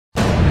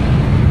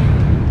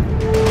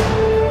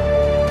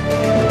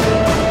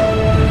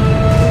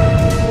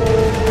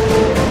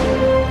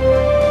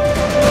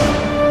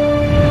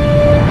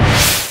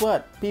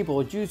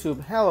people,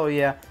 YouTube, hello,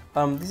 yeah,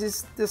 this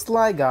is the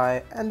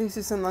SlyGuy, and this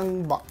is an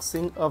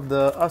unboxing of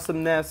the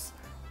Awesomeness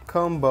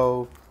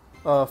Combo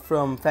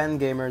from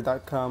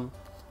FanGamer.com.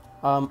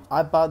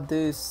 I bought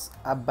this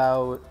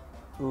about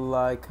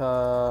like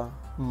a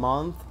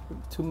month,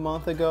 2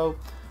 months ago.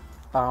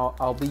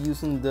 I'll be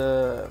using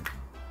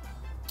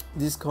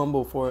this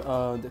combo for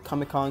the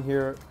Comic-Con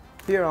here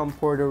on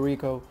Puerto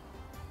Rico.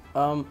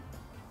 I'll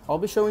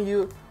be showing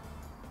you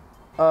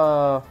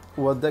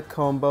what the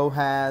combo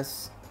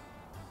has.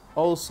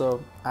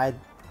 Also, I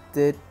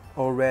did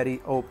already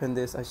open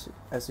this,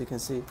 as you can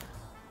see.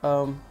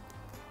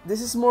 This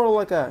is more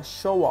like a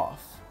show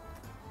off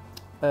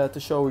to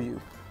show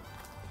you,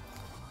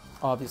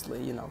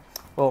 obviously, you know.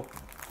 Well,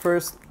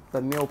 first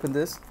let me open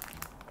this.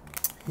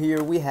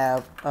 Here we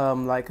have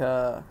like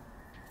a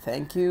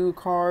thank you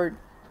card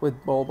with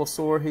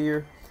Bulbasaur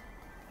here.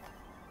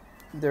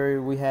 There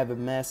we have a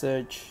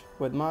message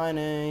with my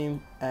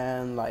name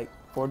and like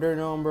order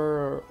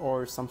number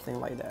or something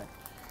like that.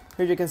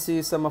 Here you can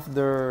see some of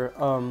their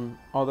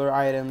other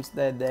items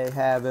that they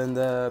have in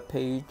the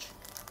page.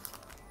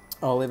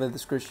 I'll leave a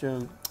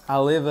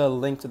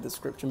link to the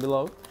description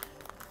below.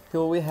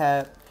 Here we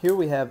have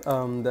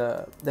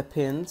the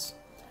pins.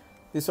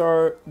 These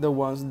are the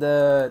ones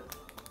that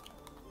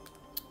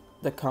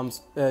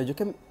comes. You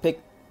can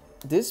pick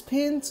these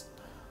pins.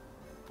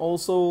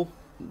 Also,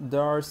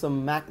 there are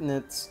some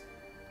magnets,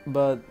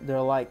 but they're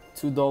like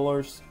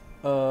 $2.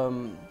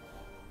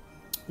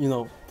 You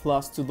know,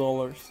 plus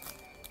 $2.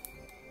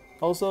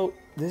 Also,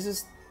 this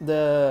is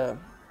the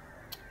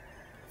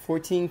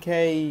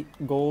 14K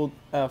gold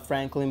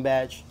Franklin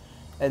badge,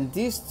 and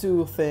these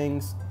two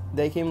things,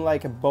 they came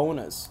like a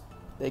bonus.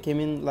 This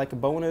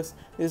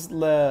is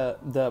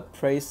the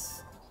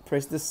praise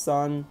the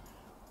sun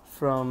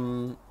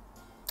from,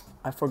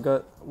 I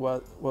forgot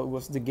what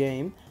was the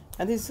game,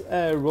 and this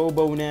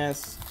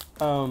Robo-Ness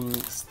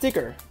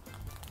sticker,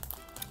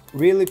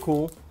 really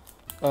cool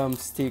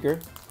sticker.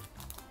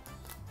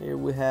 Here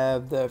we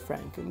have the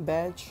Franklin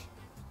badge.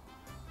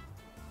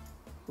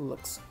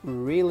 Looks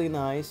really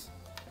nice.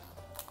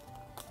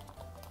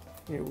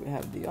 Here we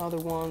have the other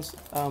ones.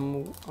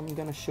 I'm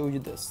gonna show you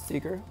the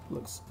sticker.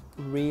 Looks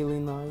really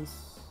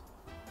nice.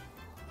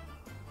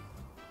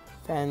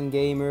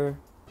 FanGamer.net.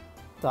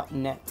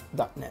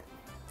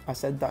 I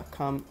said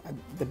 .com at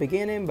the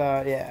beginning,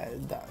 but yeah,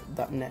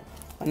 .net.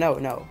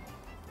 No,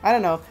 I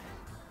don't know.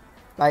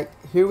 Like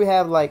here we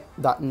have like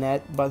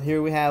 .net, but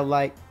here we have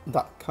like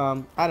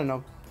 .com. I don't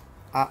know.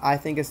 I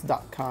think it's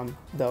 .com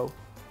though.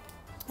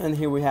 And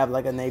here we have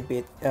like an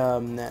 8-bit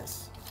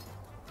Ness.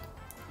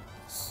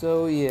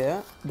 So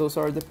yeah, those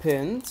are the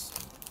pins.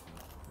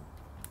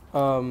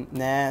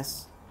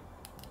 Ness.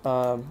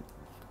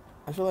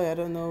 Actually, I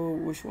don't know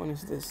which one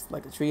is this.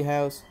 Like a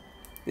treehouse.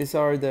 These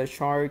are the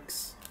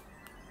sharks.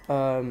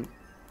 An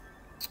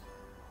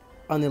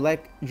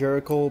elect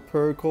Jericho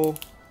Perkle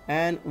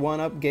and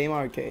 1-Up Game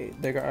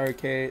Arcade. They got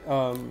arcade.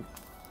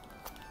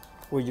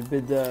 Where you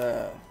bid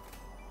the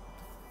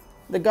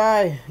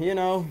guy, you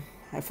know.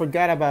 I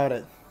forgot about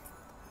it.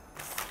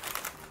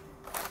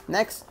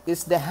 Next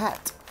is the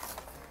hat.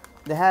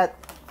 The hat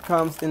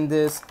comes in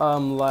this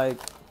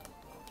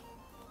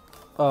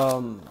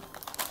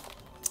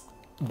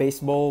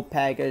baseball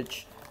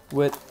package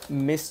with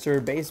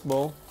Mr.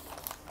 Baseball,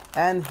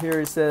 and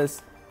here it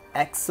says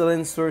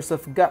excellent source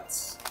of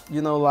guts,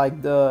 you know,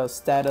 like the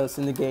status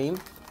in the game.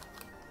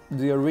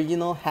 The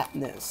original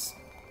Hatness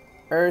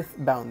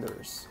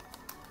Earthbounders,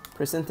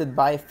 presented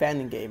by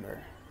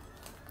FanGamer.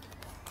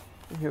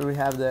 Here we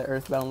have the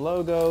Earthbound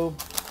logo,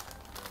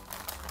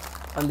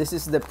 and this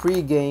is the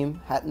PreGame,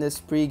 Hatness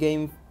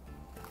PreGame.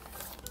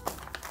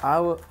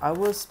 I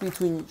was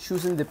between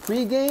choosing the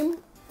PreGame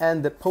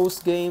and the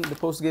PostGame. The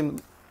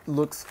PostGame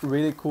looks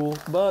really cool,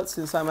 but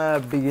since I'm a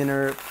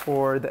beginner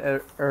for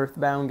the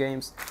Earthbound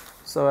games,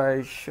 so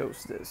I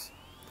chose this.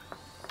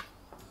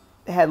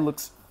 The head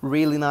looks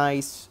really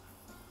nice.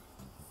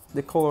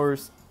 The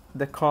colors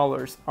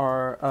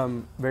are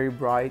very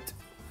bright.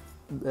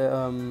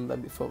 Let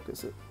me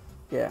focus it.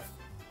 Yeah,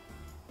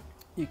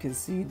 you can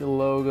see the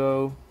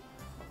logo,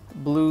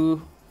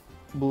 blue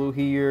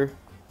here,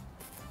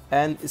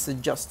 and it's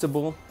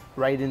adjustable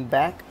right in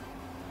back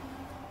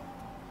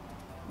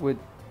with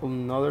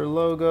another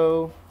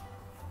logo.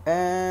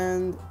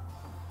 And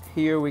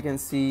here we can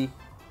see,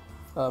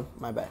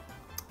 my bad.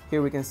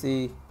 Here we can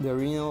see the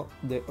original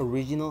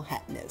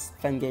Hatness,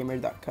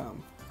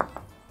 FanGamer.com.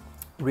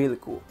 Really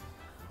cool.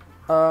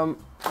 The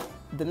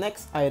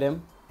next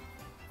item,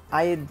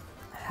 I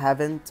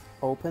haven't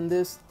opened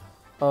this.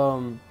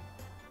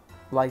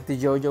 Like the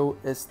JoJo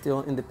is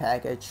still in the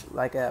package,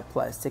 like a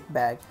plastic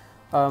bag.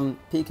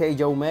 PK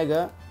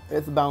Yomega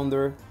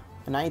Earthbounder,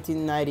 a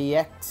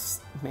 1990X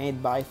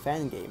made by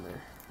FanGamer.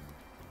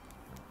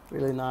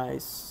 Really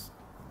nice.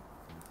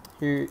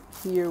 Here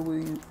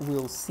we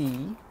will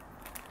see.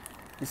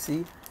 You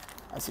see,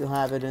 I still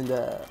have it in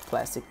the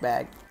plastic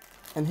bag.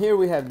 And here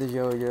we have the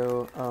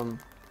JoJo.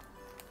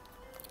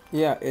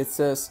 Yeah, it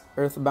says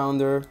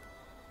Earthbounder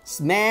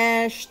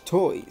Smash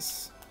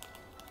Toys.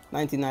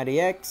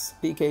 1990X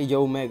PK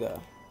Yomega.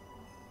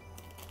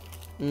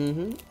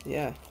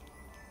 Yeah,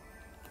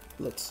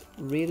 looks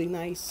really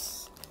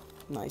nice.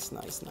 Nice.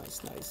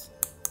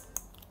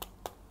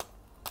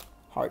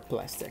 Hard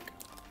plastic.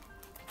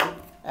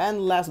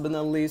 And last but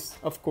not least,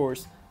 of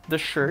course, the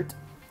shirt,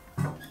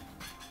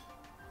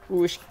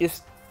 which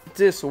is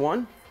this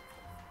one.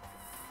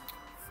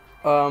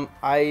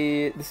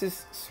 This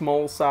is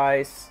small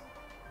size.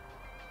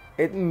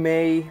 It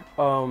may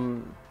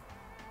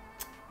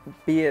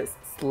be a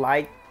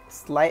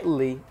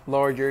slightly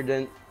larger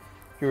than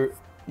your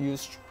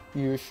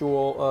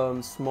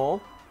usual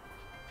small.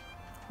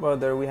 Well,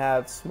 there we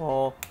have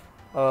small,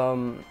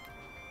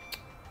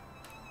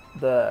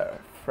 the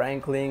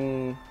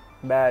Franklin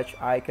badge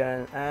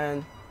icon,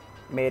 and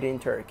made in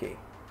Turkey.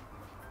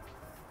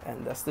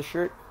 And that's the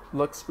shirt.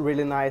 Looks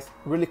really nice,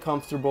 really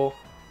comfortable.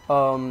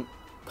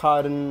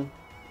 Cotton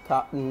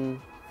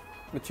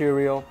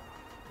material.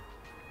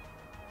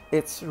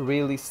 It's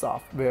really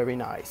soft, very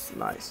nice.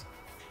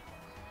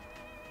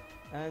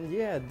 And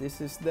yeah,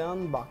 this is the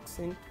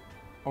unboxing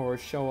or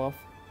show off.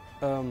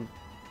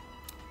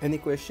 Any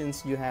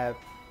questions you have,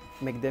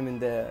 make them in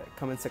the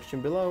comment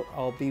section below.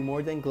 I'll be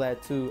more than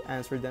glad to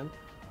answer them.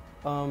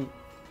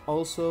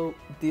 Also,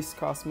 this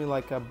cost me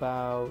like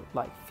about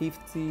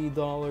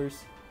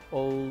 $50,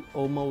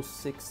 almost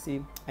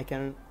 60. I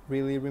can't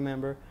really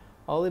remember.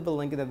 I'll leave a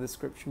link in the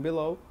description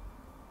below.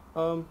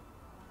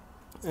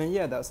 And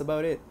yeah, that's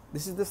about it.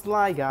 This is the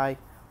SlyGuy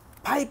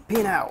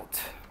piping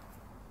out.